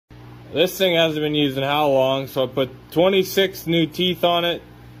This thing hasn't been used in how long, so I put 26 new teeth on it.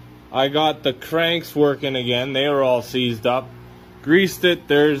 I got the cranks working again. They were all seized up. Greased it.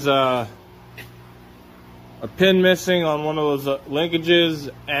 There's a pin missing on one of those linkages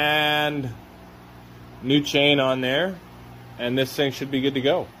and new chain on there. And this thing should be good to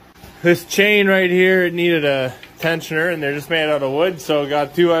go. This chain right here, it needed a tensioner, and they're just made out of wood, so got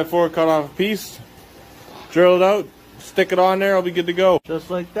a 2x4, cut off a piece, drill it out, stick it on there, I'll be good to go. Just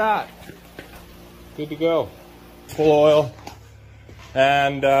like that. Good to go. Full oil.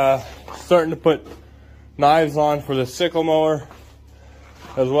 And starting to put knives on for the sickle mower,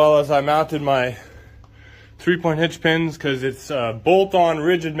 as well as I mounted my 3-point hitch pins, because it's a bolt-on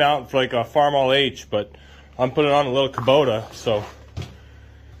rigid mount for like a Farmall H, but I'm putting on a little Kubota, so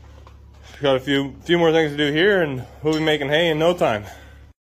got a few more things to do here, and we'll be making hay in no time.